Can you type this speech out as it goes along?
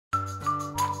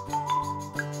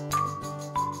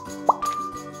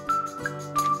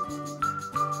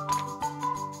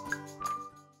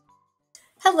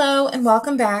Hello and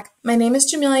welcome back. My name is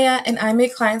Jamelia and I'm a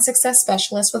Client Success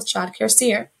Specialist with Child Care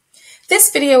SEER. This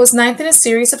video is ninth in a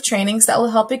series of trainings that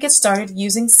will help you get started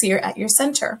using SEER at your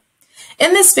center.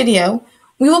 In this video,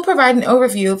 we will provide an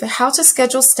overview of how to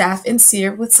schedule staff in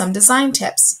SEER with some design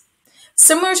tips.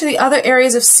 Similar to the other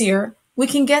areas of SEER, we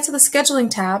can get to the Scheduling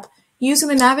tab using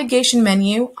the navigation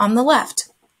menu on the left.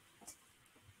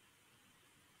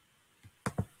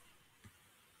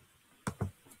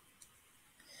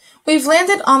 We've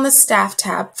landed on the Staff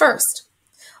tab first.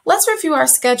 Let's review our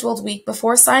scheduled week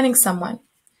before assigning someone.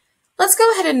 Let's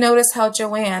go ahead and notice how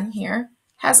Joanne here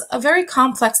has a very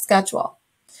complex schedule.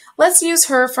 Let's use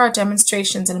her for our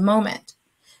demonstrations in a moment.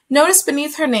 Notice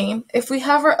beneath her name, if we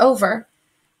hover over,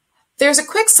 there's a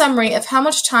quick summary of how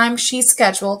much time she's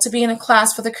scheduled to be in a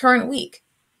class for the current week.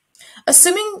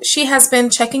 Assuming she has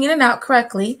been checking in and out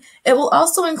correctly, it will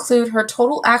also include her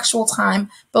total actual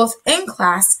time both in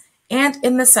class and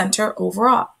in the center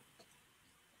overall.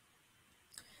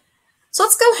 So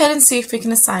let's go ahead and see if we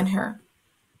can assign her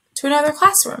to another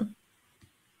classroom.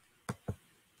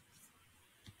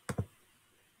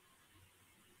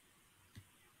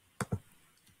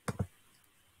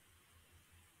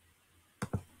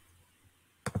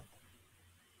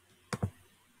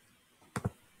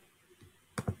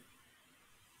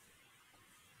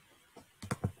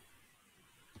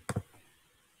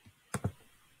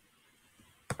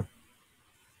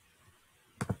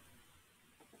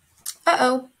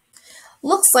 Uh-oh,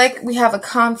 looks like we have a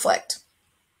conflict.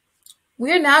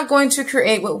 We are now going to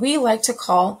create what we like to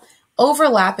call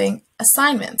overlapping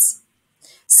assignments.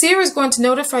 SEER is going to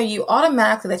notify you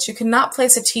automatically that you cannot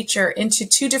place a teacher into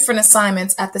two different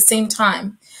assignments at the same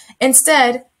time.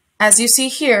 Instead, as you see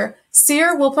here,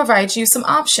 SEER will provide you some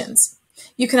options.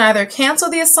 You can either cancel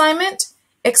the assignment,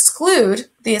 exclude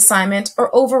the assignment, or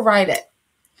overwrite it.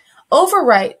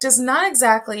 Overwrite does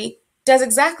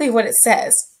exactly what it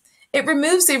says. It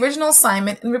removes the original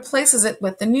assignment and replaces it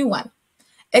with the new one.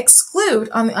 Exclude,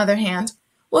 on the other hand,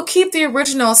 will keep the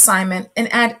original assignment and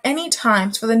add any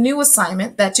times for the new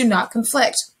assignment that do not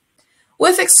conflict.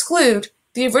 With exclude,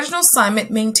 the original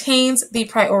assignment maintains the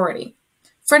priority.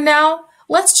 For now,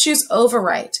 let's choose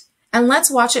overwrite, and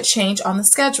let's watch it change on the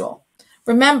schedule.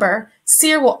 Remember,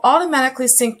 SEER will automatically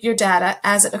sync your data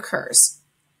as it occurs,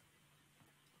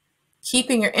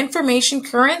 keeping your information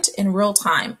current in real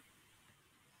time.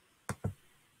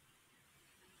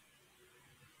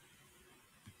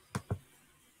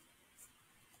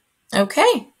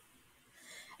 Okay,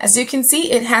 as you can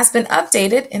see, it has been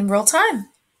updated in real time.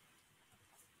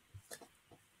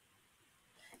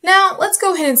 Now, let's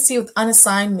go ahead and see what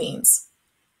unassigned means.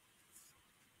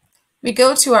 We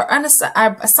go to our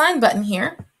assign button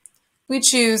here. We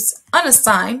choose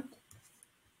unassign.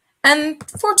 And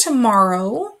for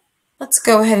tomorrow, let's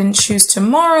go ahead and choose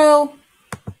tomorrow.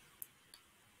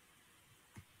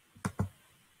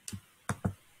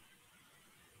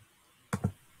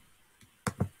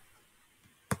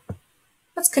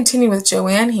 Let's continue with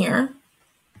Joanne here.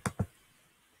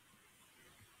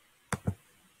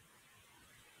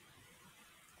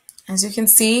 As you can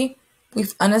see,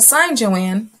 we've unassigned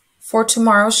Joanne for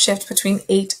tomorrow's shift between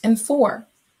 8 and 4.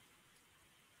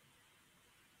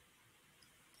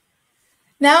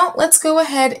 Now let's go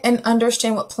ahead and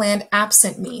understand what planned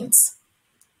absent means.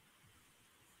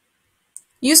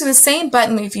 Using the same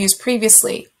button we've used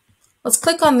previously, let's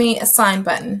click on the Assign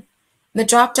button. In the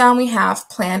drop-down we have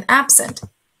Plan Absent.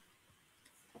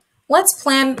 Let's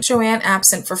plan Joanne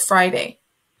absent for Friday.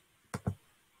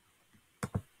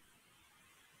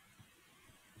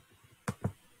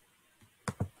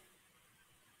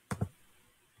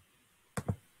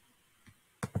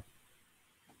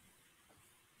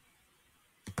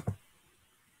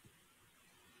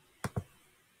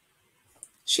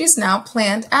 She's now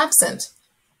planned absent.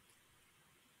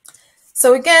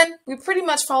 So again, we pretty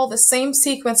much follow the same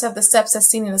sequence of the steps as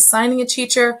seen in assigning a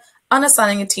teacher,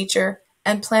 unassigning a teacher,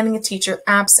 and planning a teacher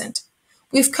absent.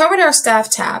 We've covered our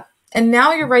Staff tab, and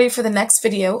now you're ready for the next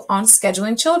video on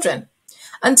scheduling children.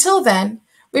 Until then,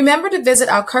 remember to visit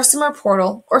our customer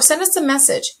portal or send us a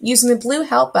message using the blue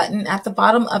Help button at the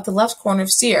bottom of the left corner of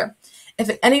SEER if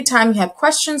at any time you have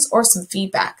questions or some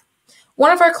feedback.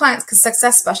 One of our Client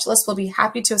Success Specialists will be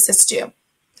happy to assist you.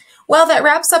 Well, that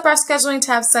wraps up our Scheduling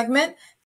tab segment.